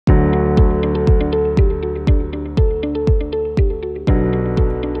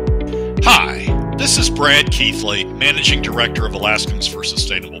This is Brad Keithley, Managing Director of Alaskans for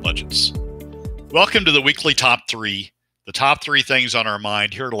Sustainable Budgets. Welcome to the weekly Top 3, the top 3 things on our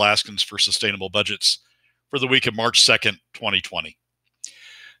mind here at Alaskans for Sustainable Budgets for the week of March 2nd, 2020.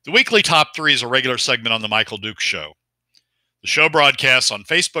 The weekly Top 3 is a regular segment on The Michael Dukes Show. The show broadcasts on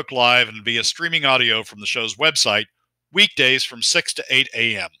Facebook Live and via streaming audio from the show's website, weekdays from 6 to 8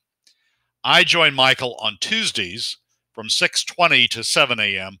 a.m. I join Michael on Tuesdays from 6:20 to 7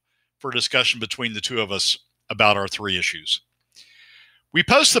 a.m. for a discussion between the two of us about our 3 issues. We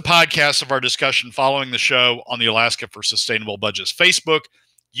post the podcast of our discussion following the show on the Alaska for Sustainable Budgets Facebook,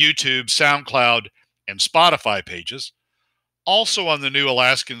 YouTube, SoundCloud, and Spotify pages, also on the new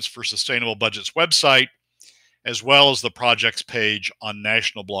Alaskans for Sustainable Budgets website, as well as the project's page on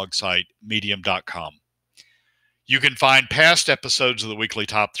national blog site medium.com. You can find past episodes of the weekly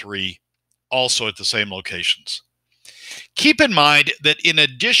Top 3 also at the same locations. Keep in mind that in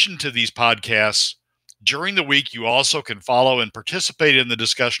addition to these podcasts, during the week you also can follow and participate in the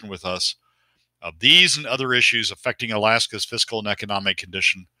discussion with us of these and other issues affecting Alaska's fiscal and economic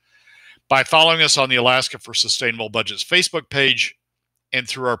condition by following us on the Alaska for Sustainable Budgets Facebook page and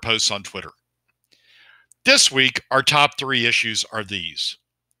through our posts on Twitter. This week, our top 3 issues are these.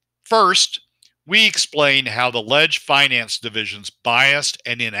 First, we explain how the Ledge Finance Division's biased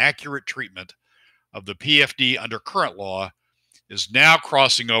and inaccurate treatment of the PFD under current law is now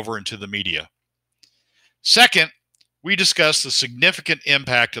crossing over into the media. Second, we discuss the significant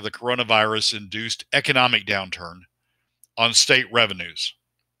impact of the coronavirus-induced economic downturn on state revenues.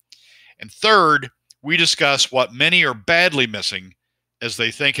 And third, we discuss what many are badly missing as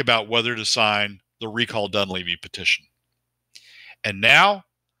they think about whether to sign the Recall Dunleavy petition. And now,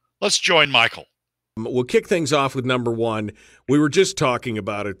 let's join Michael. We'll kick things off with number 1. We were just talking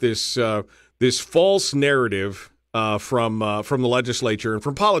about it, this false narrative from the legislature and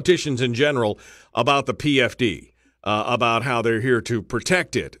from politicians in general about the PFD, about how they're here to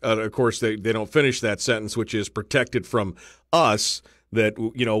protect it. Of course, they don't finish that sentence, which is protected from us, that,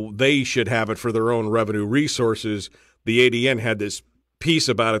 you know, they should have it for their own revenue resources. The ADN had this piece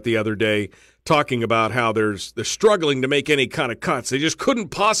about it the other day, talking about how they're struggling to make any kind of cuts. They just couldn't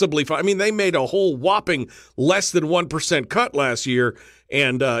possibly find. I mean, they made a whole whopping less than 1% cut last year,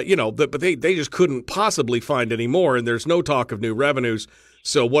 and but they just couldn't possibly find any more. And there's no talk of new revenues.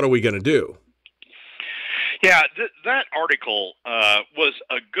 So what are we going to do? Yeah, that article was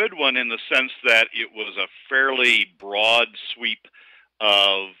a good one in the sense that it was a fairly broad sweep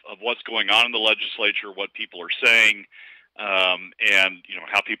of what's going on in the legislature, what people are saying. And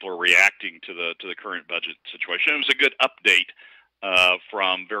how people are reacting to the current budget situation. It was a good update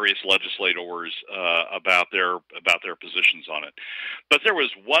from various legislators about their positions on it. But there was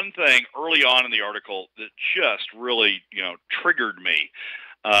one thing early on in the article that just really triggered me.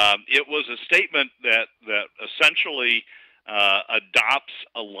 It was a statement that essentially adopts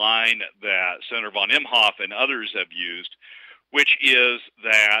a line that Senator von Imhoff and others have used, which is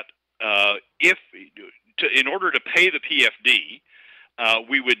that in order to pay the PFD,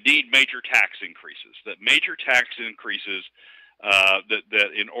 we would need major tax increases. That major tax increases, that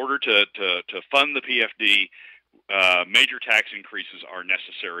in order to fund the PFD, major tax increases are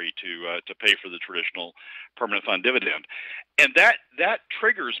necessary to pay for the traditional permanent fund dividend, and that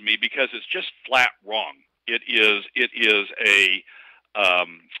triggers me because it's just flat wrong. It is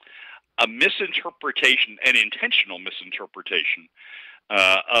a misinterpretation, an intentional misinterpretation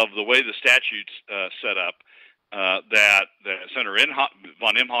of the way the statute's set up, that Senator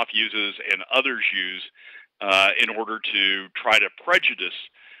von Imhoff uses and others use in order to try to prejudice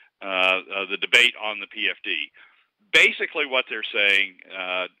the debate on the PFD. Basically, what they're saying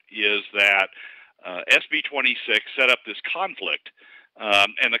is that SB 26 set up this conflict,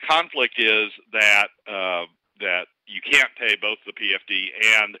 and the conflict is that you can't pay both the PFD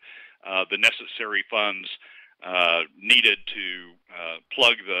and the necessary funds needed to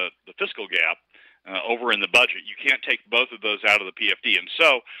plug the fiscal gap over in the budget. You can't take both of those out of the PFD. And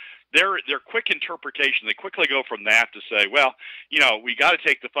so their quick interpretation, they quickly go from that to say, well, we got to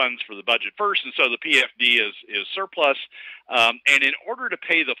take the funds for the budget first, and so the PFD is surplus. And in order to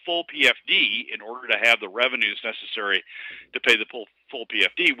pay the full PFD, in order to have the revenues necessary to pay the full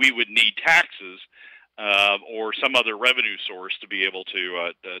PFD, we would need taxes or some other revenue source to be able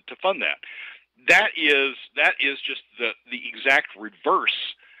to fund that. That is just the exact reverse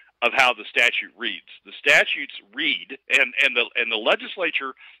of how the statute reads. The statutes read, and the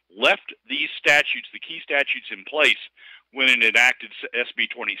legislature left these statutes, the key statutes, in place when it enacted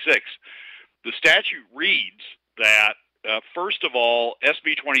SB 26. The statute reads that first of all,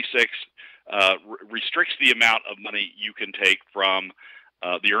 SB 26 restricts the amount of money you can take from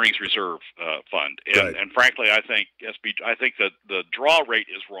the earnings reserve fund. Right. And frankly, I think that the draw rate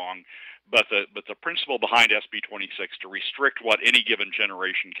is wrong, but the principle behind SB 26 to restrict what any given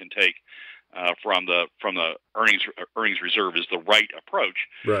generation can take from the earnings reserve is the right approach.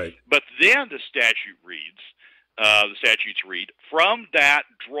 Right. But then the statutes read from that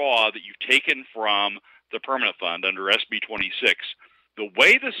draw that you've taken from the permanent fund under SB 26. The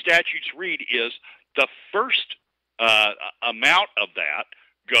way the statutes read is the first amount of that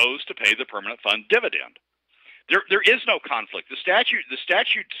goes to pay the permanent fund dividend. There is no conflict. The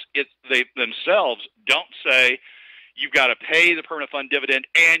statutes they themselves don't say you've got to pay the permanent fund dividend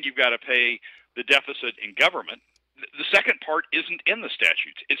and you've got to pay the deficit in government. The second part isn't in the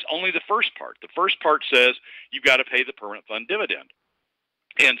statutes. It's only the first part. The first part says you've got to pay the permanent fund dividend.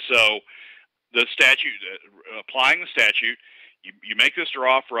 And so the statute, applying the statute, you make this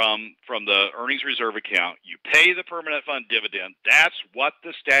draw from the earnings reserve account. You pay the permanent fund dividend. That's what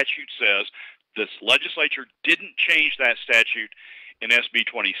the statute says. This legislature didn't change that statute in SB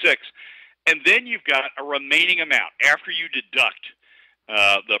 26. And then you've got a remaining amount. After you deduct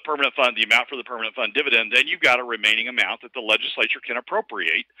the permanent fund, the amount for the permanent fund dividend, then you've got a remaining amount that the legislature can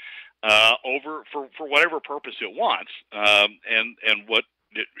appropriate over for whatever purpose it wants. And what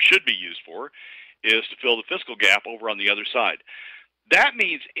it should be used for is to fill the fiscal gap over on the other side. That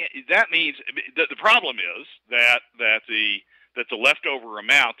means that the problem is that the leftover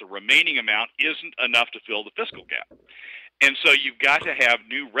amount, the remaining amount, isn't enough to fill the fiscal gap, and so you've got to have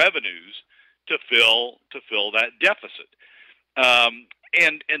new revenues to fill that deficit.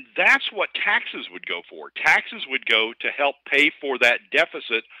 And that's what taxes would go for. Taxes would go to help pay for that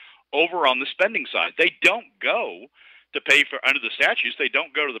deficit over on the spending side. They don't go to pay for, under the statutes, they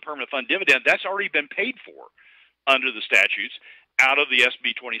don't go to the permanent fund dividend. That's already been paid for under the statutes out of the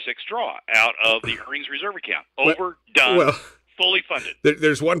SB 26 draw, out of the earnings reserve account. Done, fully funded.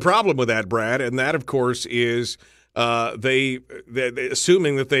 There's one problem with that, Brad, and that, of course, is they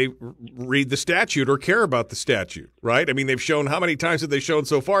assuming that they read the statute or care about the statute, right? I mean, they've shown, how many times have they shown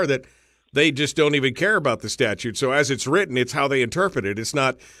so far that they just don't even care about the statute? So as it's written, it's how they interpret it. It's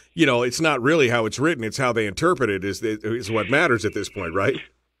not, it's not really how it's written. It's how they interpret it is what matters at this point, right?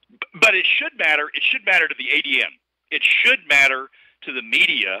 But it should matter. It should matter to the ADN. It should matter to the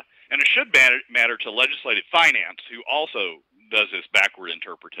media, and it should matter to legislative finance, who also does this backward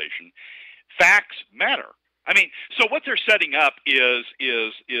interpretation. Facts matter. I mean, so what they're setting up is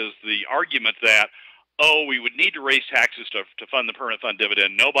the argument that, we would need to raise taxes to fund the permanent fund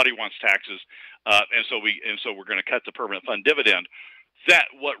dividend. Nobody wants taxes, and so we're going to cut the permanent fund dividend. That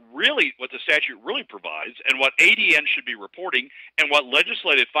what the statute really provides, and what ADN should be reporting, and what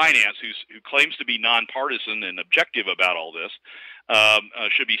legislative finance, who claims to be nonpartisan and objective about all this,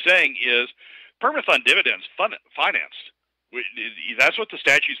 should be saying is permanent fund dividends financed. That's what the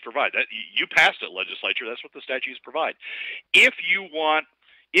statutes provide. That you passed it, legislature. That's what the statutes provide. If you want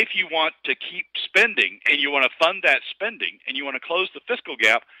to keep spending and you want to fund that spending and you want to close the fiscal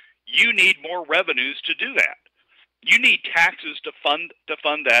gap, you need more revenues to do that. You need taxes to fund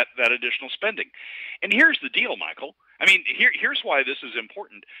that additional spending. And here's the deal, Michael. I mean, here's why this is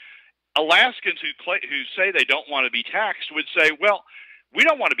important. Alaskans who say they don't want to be taxed would say, well, we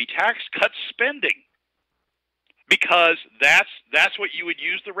don't want to be taxed, cut spending. Because that's what you would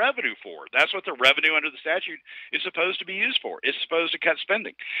use the revenue for. That's what the revenue under the statute is supposed to be used for. It's supposed to cut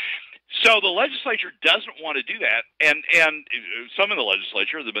spending. So the legislature doesn't want to do that, and some in the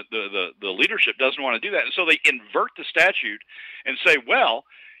legislature, the leadership doesn't want to do that, and so they invert the statute and say, well,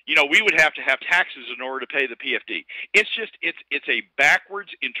 we would have to have taxes in order to pay the PFD. It's a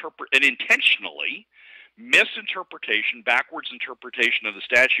backwards and intentionally backwards interpretation of the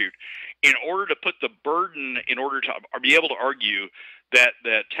statute in order to put the burden, in order to be able to argue that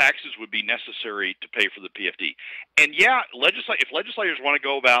taxes would be necessary to pay for the PFD. And yeah, if legislators want to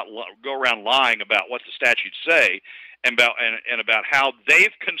go around lying about what the statutes say and about how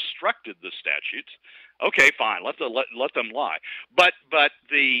they've constructed the statutes, okay, fine, let them lie. But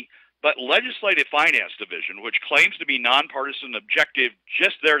Legislative Finance Division, which claims to be nonpartisan, objective,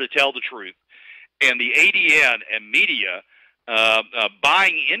 just there to tell the truth, and the ADN and media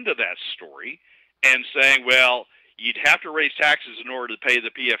buying into that story and saying, well, you'd have to raise taxes in order to pay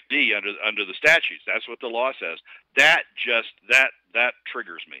the PFD under the statutes. That's what the law says. That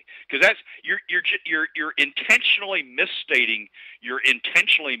triggers me, because that's you're intentionally misstating, you're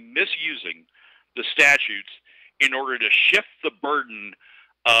intentionally misusing the statutes in order to shift the burden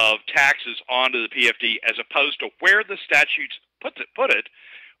of taxes onto the PFD, as opposed to where the statutes put it,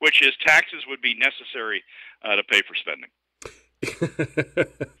 which is taxes would be necessary to pay for spending.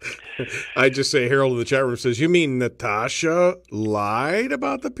 I just say Harold in the chat room says, "You mean Natasha lied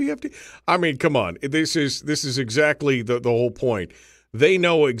about the PFD?" I mean, come on. This is exactly the whole point. They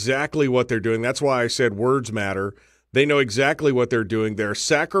know exactly what they're doing. That's why I said words matter. They know exactly what they're doing. They're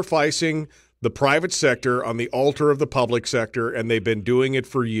sacrificing the private sector on the altar of the public sector, and they've been doing it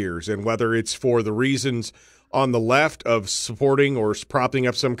for years. And whether it's for the reasons on the left of supporting or propping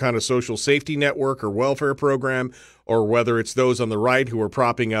up some kind of social safety network or welfare program, or whether it's those on the right who are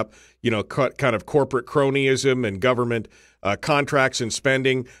propping up, kind of corporate cronyism and government contracts and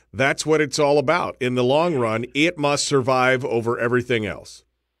spending, that's what it's all about. In the long run, it must survive over everything else.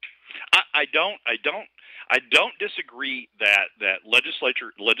 I don't disagree that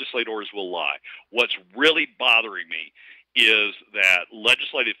legislators will lie. What's really bothering me is that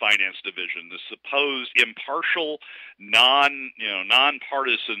Legislative Finance Division, the supposed impartial,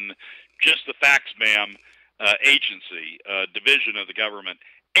 nonpartisan, just the facts, ma'am, agency, division of the government,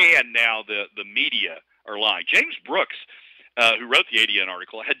 and now the media are lying. James Brooks, who wrote the ADN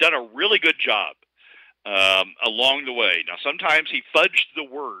article, had done a really good job along the way. Now, sometimes he fudged the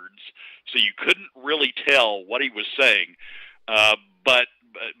words, so you couldn't really tell what he was saying, but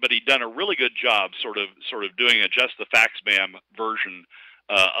he'd done a really good job, sort of doing a just the facts, ma'am version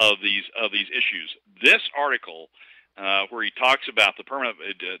of these issues. This article, where he talks about the permanent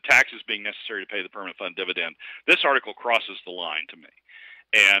taxes being necessary to pay the permanent fund dividend, this article crosses the line to me,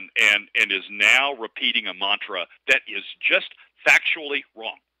 and is now repeating a mantra that is just factually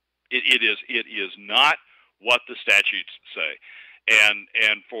wrong. It is not what the statutes say,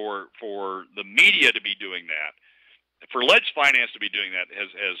 and for the media to be doing that, for Ledge Finance to be doing that has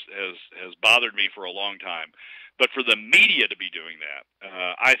bothered me for a long time. But for the media to be doing that,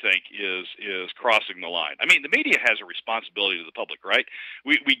 I think is crossing the line. I mean, the media has a responsibility to the public, right?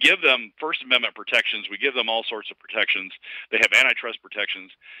 We give them First Amendment protections. We give them all sorts of protections. They have antitrust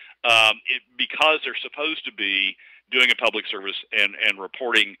protections because they're supposed to be doing a public service and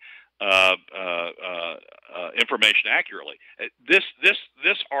reporting information accurately. This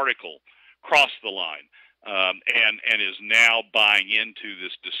article crossed the line. And is now buying into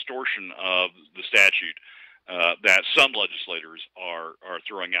this distortion of the statute that some legislators are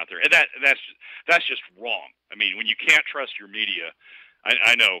throwing out there, and that's just wrong. I mean, when you can't trust your media,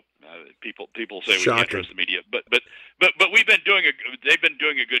 I know people say we can't trust the media, but they've been doing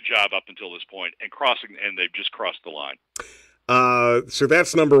a good job up until this point, and they've just crossed the line. So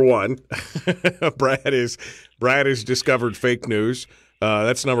that's number one. Brad has discovered fake news.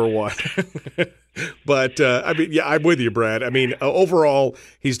 That's number one. But, I mean, yeah, I'm with you, Brad. I mean, overall,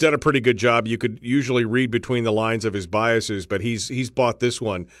 he's done a pretty good job. You could usually read between the lines of his biases, but he's bought this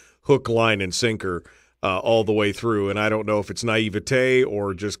one hook, line, and sinker all the way through. And I don't know if it's naivete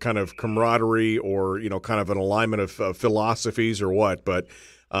or just kind of camaraderie or, kind of an alignment of philosophies or what, but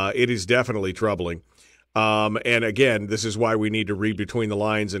it is definitely troubling. And again, this is why we need to read between the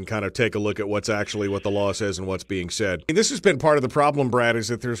lines and kind of take a look at what the law says and what's being said. And this has been part of the problem, Brad, is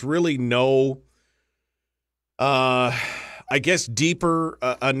that there's really no, I guess, deeper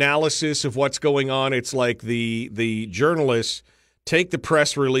analysis of what's going on. It's like the journalists take the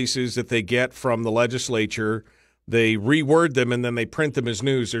press releases that they get from the legislature, they reword them, and then they print them as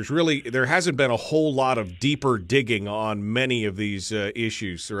news. There hasn't been a whole lot of deeper digging on many of these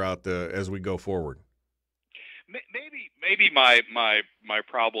issues throughout as we go forward. Maybe my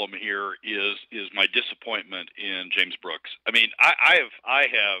problem here is my disappointment in James Brooks. I mean, I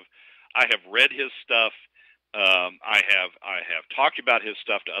have read his stuff. I have talked about his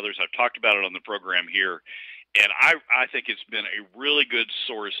stuff to others. I've talked about it on the program here, and I think it's been a really good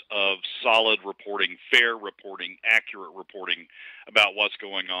source of solid reporting, fair reporting, accurate reporting about what's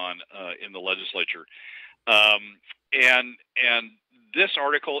going on in the legislature. And this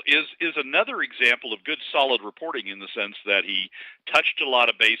article is another example of good, solid reporting in the sense that he touched a lot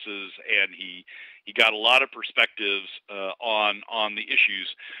of bases and he got a lot of perspectives on the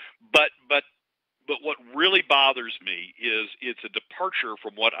issues. But what really bothers me is it's a departure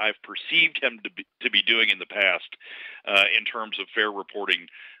from what I've perceived him to be doing in the past in terms of fair reporting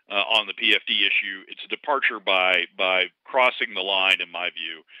on the PFD issue. It's a departure by crossing the line, in my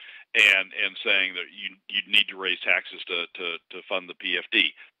view, and saying that you need to raise taxes to fund the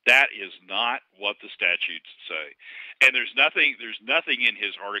PFD. That is not what the statutes say, and there's nothing in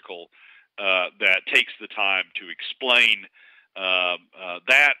his article that takes the time to explain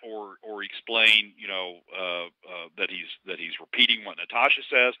that or explain that he's repeating what Natasha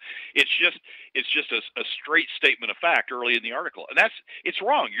says. It's just a straight statement of fact early in the article, and it's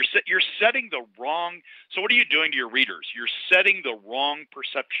wrong. You're setting the wrong. So what are you doing to your readers? You're setting the wrong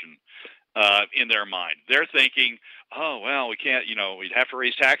perception in their mind. They're thinking, oh, well, we can't, we'd have to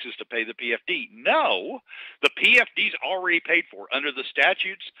raise taxes to pay the PFD. No, the PFD's already paid for. Under the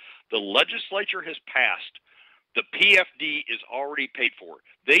statutes the legislature has passed, the PFD is already paid for.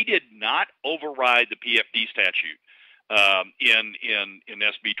 They did not override the PFD statute in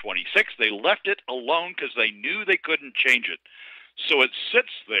SB 26. They left it alone because they knew they couldn't change it. So it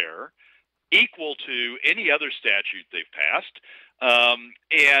sits there equal to any other statute they've passed,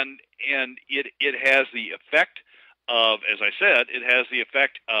 and it has the effect of, as I said, it has the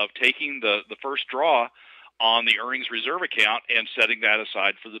effect of taking the first draw on the earnings reserve account and setting that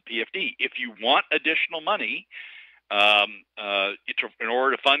aside for the PFD. If you want additional money in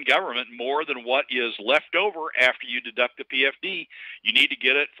order to fund government more than what is left over after you deduct the PFD, you need to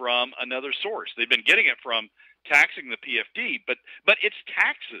get it from another source. They've been getting it from taxing the PFD, but it's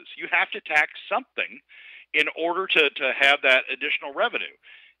taxes. You have to tax something in order to have that additional revenue.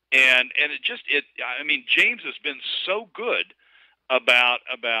 And James has been so good about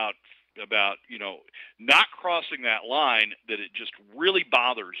not crossing that line that it just really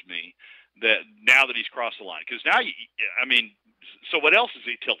bothers me that now that he's crossed the line. Because now, so what else is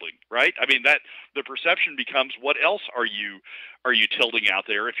he tilting, right? That the perception becomes, what else are you tilting out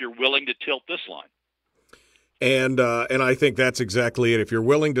there if you're willing to tilt this line? And I think that's exactly it. If you're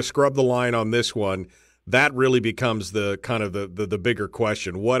willing to scrub the line on this one, that really becomes the kind of the bigger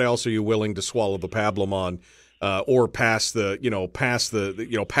question. What else are you willing to swallow the pablum on, or pass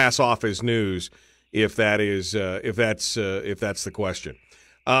off as news if that's the question.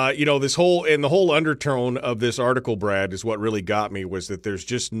 The whole undertone of this article, Brad, is what really got me, was that there's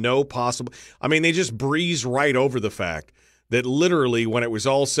just no possible. They just breeze right over the fact that literally, when it was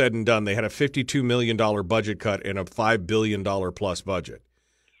all said and done, they had a $52 million budget cut and a $5 billion plus budget.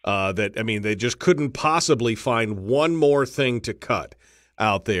 They just couldn't possibly find one more thing to cut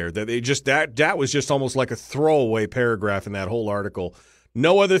out there. That was just almost like a throwaway paragraph in that whole article.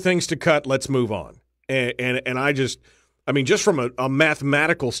 No other things to cut. Let's move on. And just from a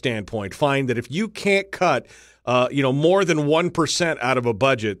mathematical standpoint, find that if you can't cut, more than 1% out of a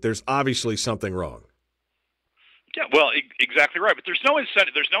budget, there's obviously something wrong. Yeah, well, exactly right. But there's no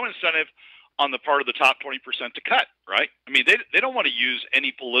incentive. There's no incentive on the part of the top 20% to cut, right? They don't want to use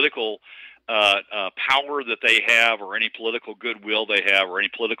any political power that they have, or any political goodwill they have, or any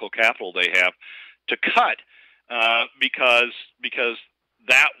political capital they have to cut, because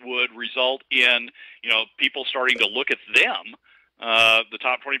that would result in people starting to look at them, the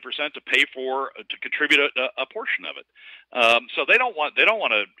top 20%, to contribute a portion of it. So they don't want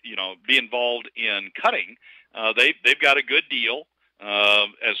to be involved in cutting. They've got a good deal.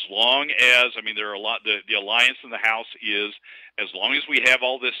 As long as, there are the alliance in the House is, as long as we have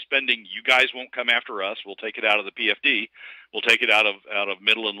all this spending, you guys won't come after us. We'll take it out of the PFD. We'll take it out of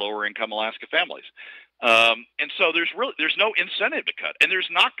middle and lower income Alaska families. And so there's no incentive to cut, and there's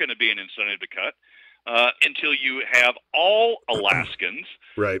not going to be an incentive to cut until you have all Alaskans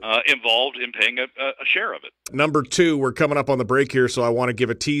right. Involved in paying a share of it. Number two, we're coming up on the break here, so I want to give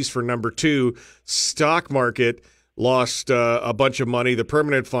a tease for number two. Stock market lost a bunch of money. The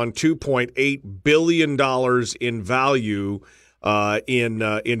permanent fund, $2.8 billion in value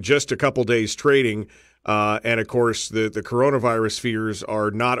in just a couple days trading. And of course, the coronavirus fears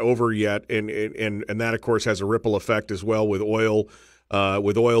are not over yet, and that of course has a ripple effect as well with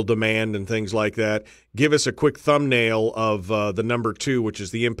oil demand and things like that. Give us a quick thumbnail of the number two, which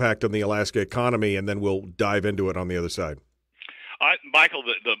is the impact on the Alaska economy, and then we'll dive into it on the other side. Michael,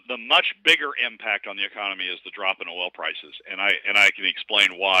 the much bigger impact on the economy is the drop in oil prices, and I can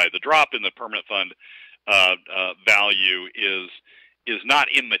explain why. The drop in the permanent fund value is not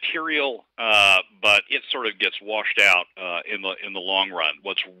immaterial, but it sort of gets washed out in the long run.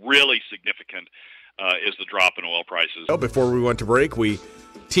 What's really significant is the drop in oil prices. Well, before we went to break, we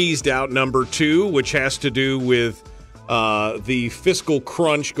teased out number two, which has to do with the fiscal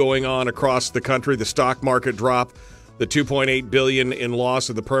crunch going on across the country, the stock market drop, the $2.8 billion in loss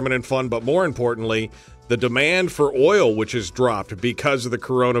of the permanent fund, but more importantly, the demand for oil, which has dropped because of the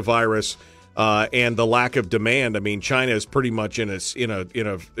coronavirus and the lack of demand. China is pretty much in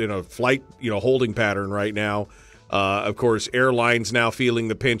a flight holding pattern right now. Of course, airlines now feeling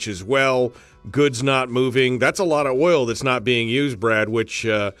the pinch as well. Goods not moving. That's a lot of oil that's not being used, Brad, which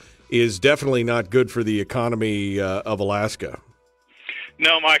is definitely not good for the economy of Alaska.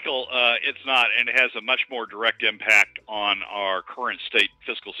 No, Michael, it's not, and it has a much more direct impact on our current state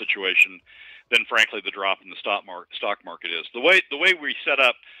fiscal situation than, frankly, the drop in the stock market is. The way we set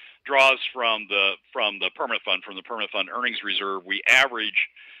up draws from the permanent fund earnings reserve, we average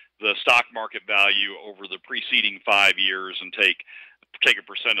the stock market value over the preceding 5 years and take a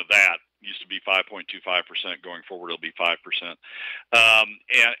percent of that used to be 5.25%. Going forward, it'll be 5%.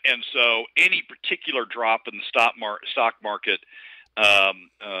 And so any particular drop in the stock market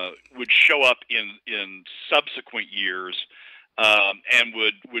would show up in subsequent years, and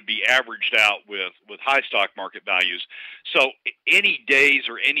would be averaged out with high stock market values. So any days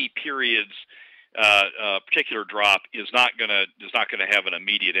or any periods particular drop is not going to have an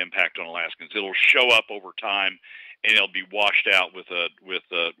immediate impact on Alaskans. It'll show up over time, and it'll be washed out with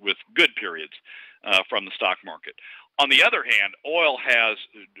good periods from the stock market. On the other hand,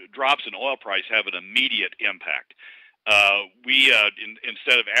 drops in oil price have an immediate impact.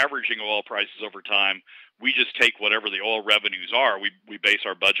 Instead of averaging oil prices over time, we just take whatever the oil revenues are. We base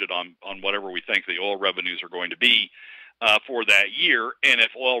our budget on whatever we think the oil revenues are going to be for that year. And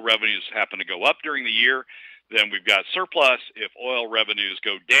if oil revenues happen to go up during the year, then we've got surplus. If oil revenues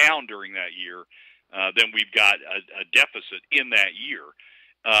go down during that year, then we've got a deficit in that year.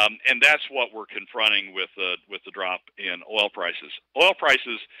 And that's what we're confronting with the drop in oil prices. Oil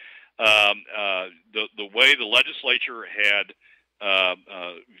prices, the way the legislature had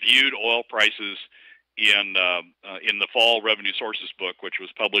viewed oil prices in the fall revenue sources book, which was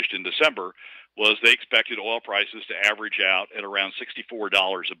published in December, was they expected oil prices to average out at around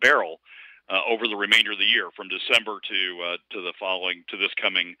 $64 a barrel over the remainder of the year, from December to this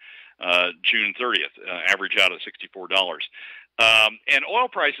coming June 30th, average out at $64. And oil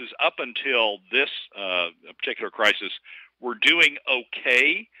prices up until this particular crisis were doing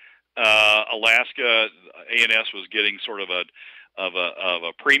okay. Alaska A&S was getting sort of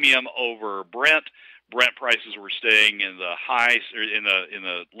a premium over Brent. Brent prices were staying in the in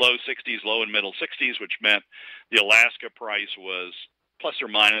the low 60s, low and middle 60s, which meant the Alaska price was plus or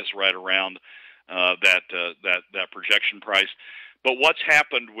minus right around that projection price. But what's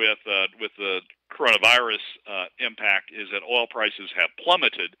happened with the coronavirus impact is that oil prices have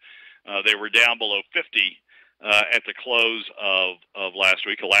plummeted. They were down below 50 at the close of last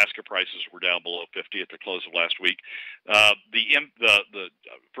week. Alaska prices were down below 50 at the close of last week.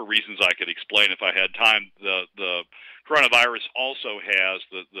 For reasons I could explain if I had time, the coronavirus also has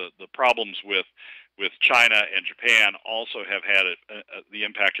the problems with China and Japan also have had the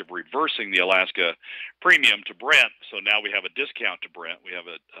impact of reversing the Alaska premium to Brent. So now we have a discount to Brent. We have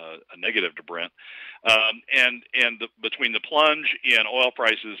a negative to Brent. Between the plunge in oil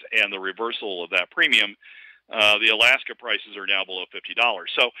prices and the reversal of that premium, the Alaska prices are now below $50.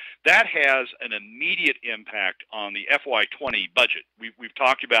 So that has an immediate impact on the FY20 budget. We've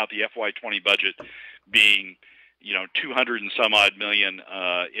talked about the FY20 budget being, 200 and some odd million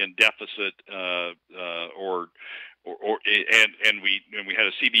in deficit, and we had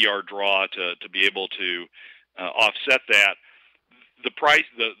a CBR draw to be able to offset that.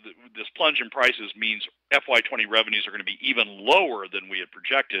 This plunge in prices means FY20 revenues are going to be even lower than we had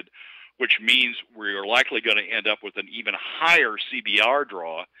projected, which means we're likely going to end up with an even higher CBR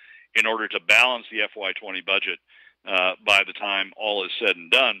draw in order to balance the FY20 budget by the time all is said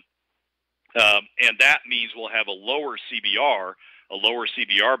and done. And that means we'll have a lower CBR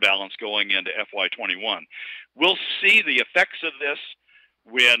balance going into FY21. We'll see the effects of this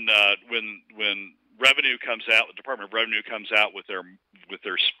when revenue comes out. The Department of Revenue comes out with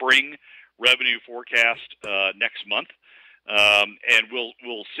their spring revenue forecast next month. And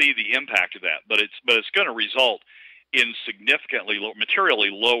we'll see the impact of that, but it's going to result in materially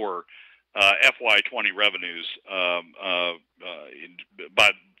lower FY20 revenues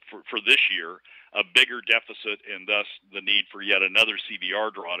for this year, a bigger deficit, and thus the need for yet another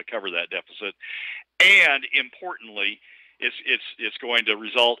CBR draw to cover that deficit. And importantly, it's going to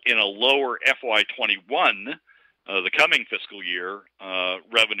result in a lower FY21. The coming fiscal year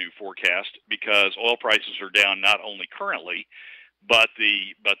revenue forecast, because oil prices are down not only currently, but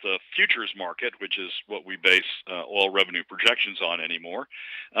the futures market, which is what we base oil revenue projections on anymore.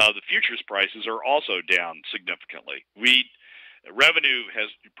 The futures prices are also down significantly. The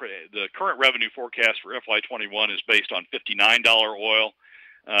current revenue forecast for FY21 is based on $59 oil.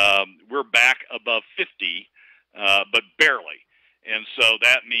 We're back above 50, but barely. And so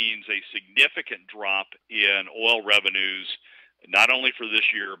that means a significant drop in oil revenues, not only for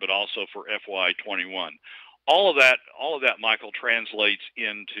this year, but also for FY21. All of that, Michael, translates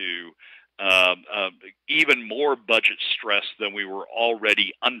into even more budget stress than we were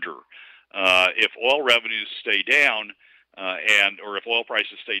already under. If oil revenues stay down, or if oil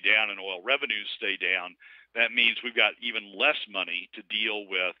prices stay down and oil revenues stay down, that means we've got even less money to deal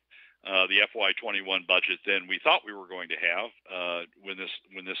with the FY21 budget than we thought we were going to have when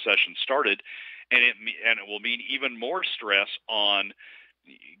this session started, and it will mean even more stress on,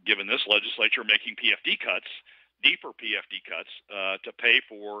 given this legislature making PFD cuts, deeper PFD cuts, to pay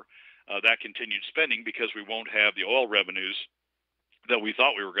for that continued spending because we won't have the oil revenues that we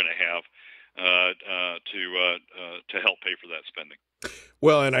thought we were going to have to help pay for that spending.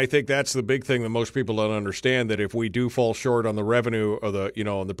 Well, and I think that's the big thing that most people don't understand, that if we do fall short on the revenue or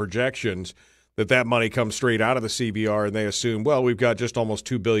on the projections, that money comes straight out of the CBR, and they assume, well, we've got just almost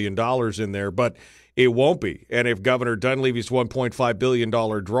 $2 billion in there, but it won't be. And if Governor Dunleavy's $1.5 billion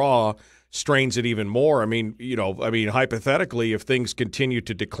draw strains it even more, hypothetically, if things continue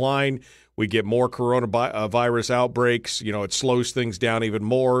to decline, we get more coronavirus outbreaks, it slows things down even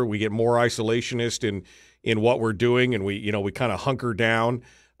more. We get more isolationist in what we're doing, and we kind of hunker down.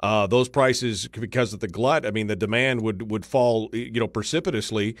 Those prices, because of the glut, the demand would fall,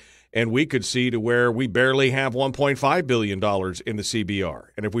 precipitously, and we could see to where we barely have $1.5 billion in the CBR.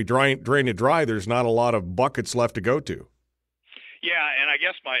 And if we drain it dry, there's not a lot of buckets left to go to. Yeah, and I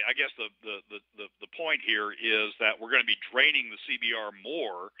guess the point here is that we're going to be draining the CBR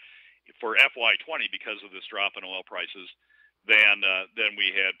more for FY20 because of this drop in oil prices than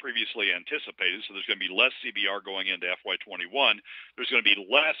we had previously anticipated. So there's going to be less CBR going into FY21. There's going to be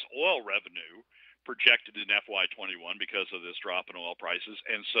less oil revenue projected in FY21 because of this drop in oil prices,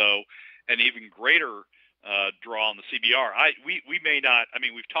 and so an even greater draw on the CBR. We may not.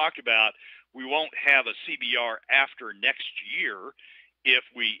 We've talked about we won't have a CBR after next year if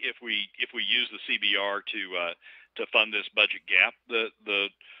we use the CBR to fund this budget gap. The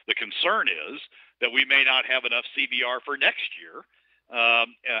concern is that we may not have enough CBR for next year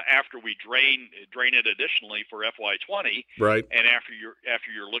after we drain it additionally for FY20, right? And after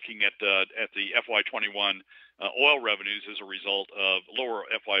you're looking at the FY21 oil revenues as a result of lower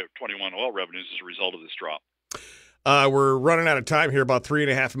FY21 oil revenues as a result of this drop. We're running out of time here, about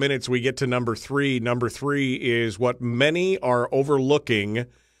 3.5 minutes. We get to number 3. Number 3 is what many are overlooking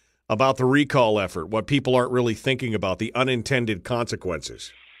about the recall effort, what people aren't really thinking about, the unintended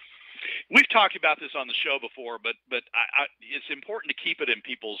consequences. We've talked about this on the show before, but it's important to keep it in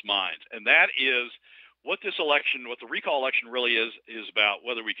people's minds, and that is what this election, what the recall election really is about,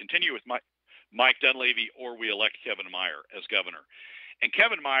 whether we continue with Mike Dunleavy or we elect Kevin Meyer as governor. And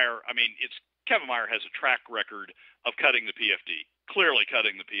Kevin Meyer has a track record of cutting the PFD, clearly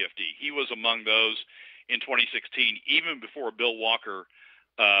cutting the PFD. He was among those in 2016, even before Bill Walker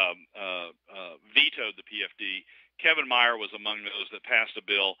vetoed the PFD. Kevin Meyer was among those that passed a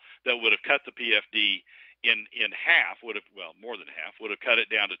bill that would have cut the PFD in half, more than half, would have cut it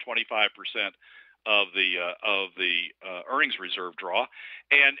down to 25% of the earnings reserve draw,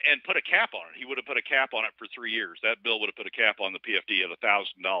 and put a cap on it. He would have put a cap on it for 3 years. That bill would have put a cap on the PFD at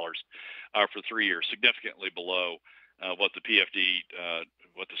 $1,000 for 3 years, significantly below what the PFD,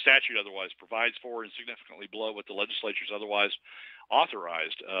 what the statute otherwise provides for, and significantly below what the legislature's otherwise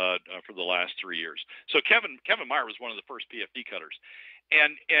authorized for the last 3 years. So Kevin Meyer was one of the first PFD cutters,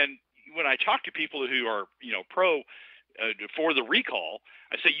 and when I talk to people who are pro for the recall,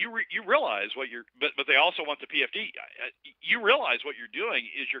 I say you realize what you're, but they also want the PFD. You realize what you're doing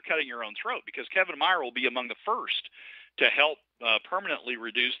is you're cutting your own throat, because Kevin Meyer will be among the first to help permanently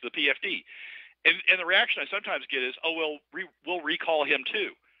reduce the PFD. And the reaction I sometimes get is, oh, well, we'll recall him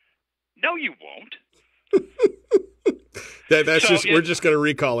too. No, you won't. We're just going to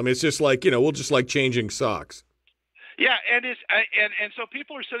recall him. It's just like, we'll just like changing socks. Yeah, and so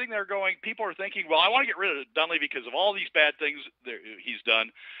people are sitting there people are thinking, well, I want to get rid of Dunleavy because of all these bad things he's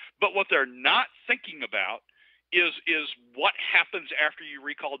done. But what they're not thinking about is what happens after you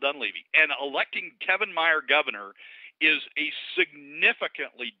recall Dunleavy. And electing Kevin Meyer governor is a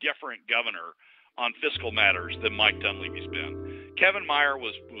significantly different governor on fiscal matters than Mike Dunleavy's been. Kevin Meyer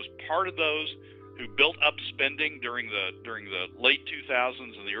was part of those who built up spending during the late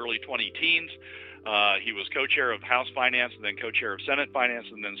 2000s and the early 2010s. He was co-chair of House Finance and then co-chair of Senate Finance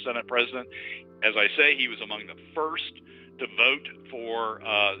and then Senate President. As I say, he was among the first to vote for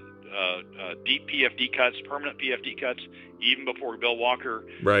deep PFD cuts, permanent PFD cuts, even before Bill Walker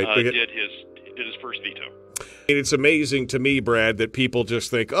did his first veto. It's amazing to me, Brad, that people just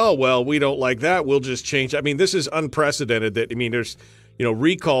think, oh, well, we don't like that, we'll just change. This is unprecedented. There's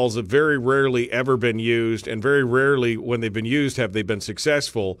recalls have very rarely ever been used, and very rarely when they've been used have they been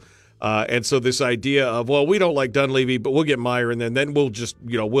successful. And so this idea of, well, we don't like Dunleavy, but we'll get Meyer, and then we'll just,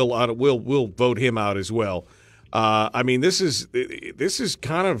 we'll vote him out as well. This is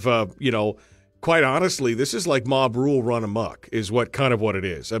kind of, quite honestly, this is like mob rule run amok is what it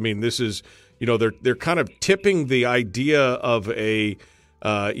is. This is, they're kind of tipping the idea of a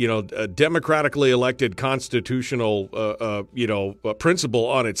democratically elected constitutional, principle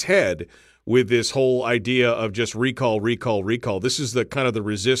on its head with this whole idea of just recall. This is the kind of the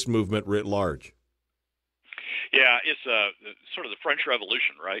resist movement writ large. Yeah, it's sort of the French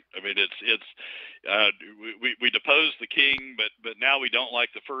Revolution, right? I mean, we deposed the king, but now we don't like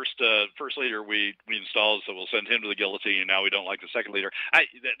the first leader we installed, so we'll send him to the guillotine. And now we don't like the second leader.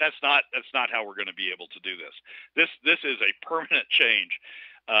 That's not how we're going to be able to do this. This is a permanent change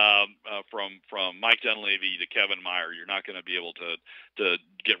from Mike Dunleavy to Kevin Meyer. You're not going to be able to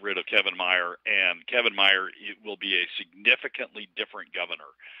get rid of Kevin Meyer, and Kevin Meyer will be a significantly different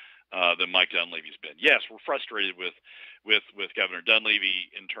governor than Mike Dunleavy's been. Yes, we're frustrated with Governor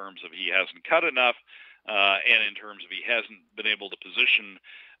Dunleavy in terms of he hasn't cut enough, and in terms of he hasn't been able to position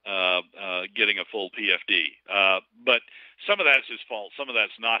getting a full PFD. But some of that's his fault. Some of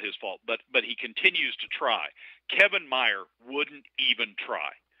that's not his fault. But he continues to try. Kevin Meyer wouldn't even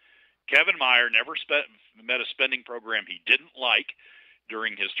try. Kevin Meyer never met a spending program he didn't like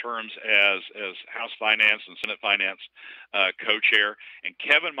during his terms as House Finance and Senate Finance co-chair. And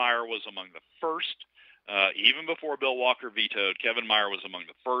Kevin Meyer was among the first, even before Bill Walker vetoed, Kevin Meyer was among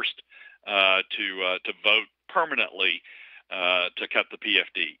the first to vote permanently to cut the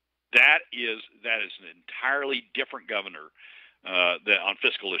PFD. That is an entirely different governor on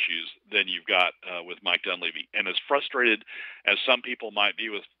fiscal issues than you've got with Mike Dunleavy. And as frustrated as some people might be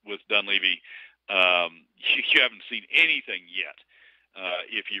with Dunleavy, you haven't seen anything yet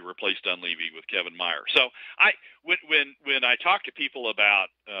if you replace Dunleavy with Kevin Meyer. So when I talk to people about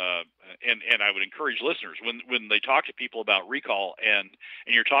and I would encourage listeners when they talk to people about recall and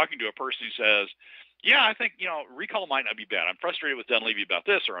you're talking to a person who says, yeah, I think recall might not be bad. I'm frustrated with Dunleavy about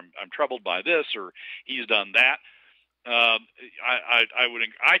this, or I'm troubled by this, or he's done that.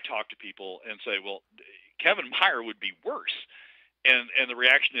 I talk to people and say, well, Kevin Meyer would be worse, and the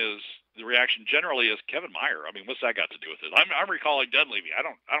reaction generally is Kevin Meyer. I mean, what's that got to do with it? I'm recalling Dunleavy. I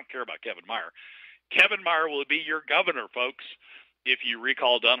don't care about Kevin Meyer. Kevin Meyer will be your governor, folks, if you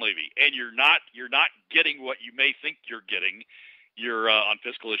recall Dunleavy, and you're not getting what you may think you're getting. You're on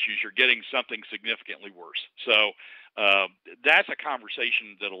fiscal issues. You're getting something significantly worse. So that's a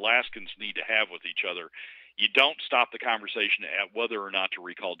conversation that Alaskans need to have with each other. You don't stop the conversation at whether or not to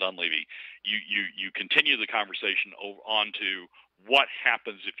recall Dunleavy. You continue the conversation on to what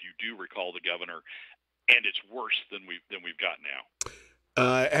happens if you do recall the governor, and it's worse than we've got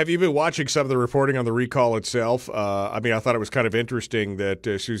now. Have you been watching some of the reporting on the recall itself? I mean, I thought it was kind of interesting that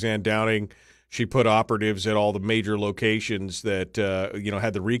Suzanne Downing, she put operatives at all the major locations that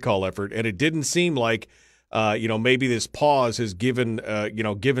had the recall effort, and it didn't seem like maybe this pause has given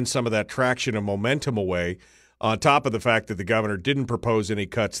some of that traction and momentum away. On top of the fact that the governor didn't propose any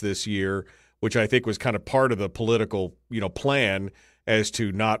cuts this year, which I think was kind of part of the political plan as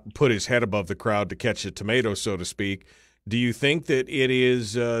to not put his head above the crowd to catch the tomato, so to speak. Do you think that it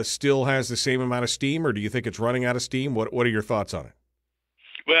is still has the same amount of steam, or do you think it's running out of steam? What are your thoughts on it?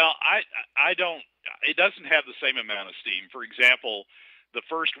 Well, I don't. It doesn't have the same amount of steam. For example, the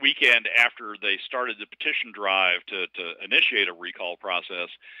first weekend after they started the petition drive to initiate a recall process,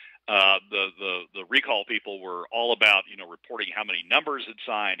 the recall people were all about reporting how many numbers had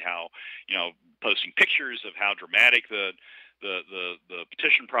signed, how posting pictures of how dramatic the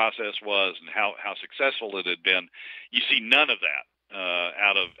petition process was and how successful it had been. You see none of that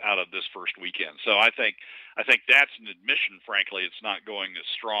out of this first weekend. So I think that's an admission. Frankly, it's not going as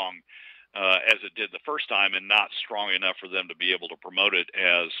strong as it did the first time, and not strong enough for them to be able to promote it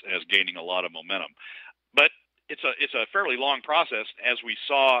as gaining a lot of momentum. But it's a fairly long process, as we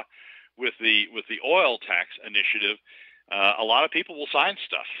saw with the oil tax initiative. A lot of people will sign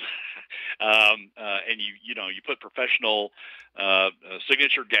stuff, and you put professional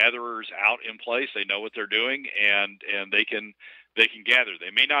signature gatherers out in place. They know what they're doing, and they can gather.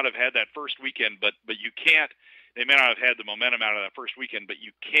 They may not have had that first weekend, but you can't. They may not have had the momentum out of that first weekend, but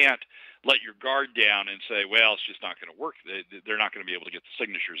you can't let your guard down and say, well, it's just not going to work. They're not going to be able to get the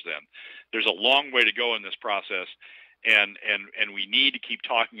signatures then. There's a long way to go in this process, and we need to keep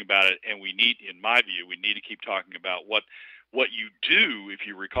talking about it, and in my view, we need to keep talking about what you do if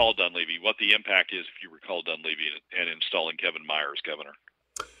you recall Dunleavy, what the impact is if you recall Dunleavy and installing Kevin Meyer as governor.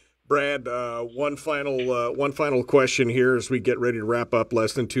 Brad, one final question here as we get ready to wrap up.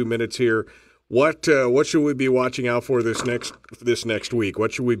 Less than 2 minutes here. What should we be watching out for this next week?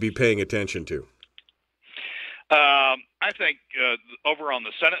 What should we be paying attention to? I think over on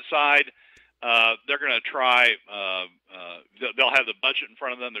the Senate side, they're going to try. They'll have the budget in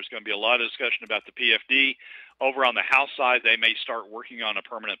front of them. There's going to be a lot of discussion about the PFD. Over on the House side, they may start working on a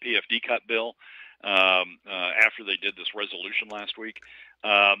permanent PFD cut bill after they did this resolution last week.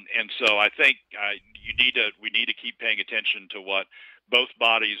 And so I think we need to keep paying attention to what both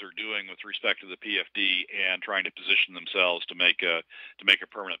bodies are doing with respect to the PFD and trying to position themselves to make a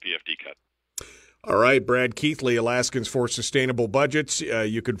permanent PFD cut. All right, Brad Keithley, Alaskans for Sustainable Budgets.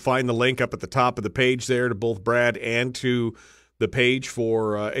 You could find the link up at the top of the page there to both Brad and to the page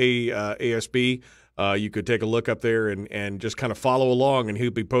for ASB. You could take a look up there and just kind of follow along, and he'll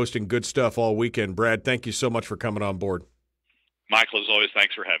be posting good stuff all weekend. Brad, thank you so much for coming on board. Michael, as always,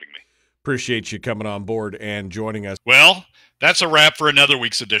 thanks for having me. Appreciate you coming on board and joining us. Well, that's a wrap for another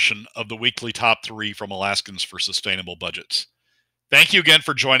week's edition of the weekly Top 3 from Alaskans for Sustainable Budgets. Thank you again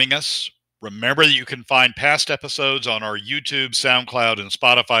for joining us. Remember that you can find past episodes on our YouTube, SoundCloud, and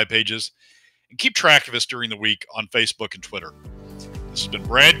Spotify pages, and keep track of us during the week on Facebook and Twitter. This has been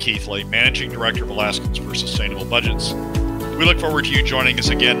Brad Keithley, Managing Director of Alaskans for Sustainable Budgets. We look forward to you joining us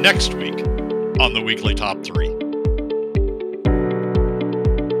again next week on the weekly Top 3.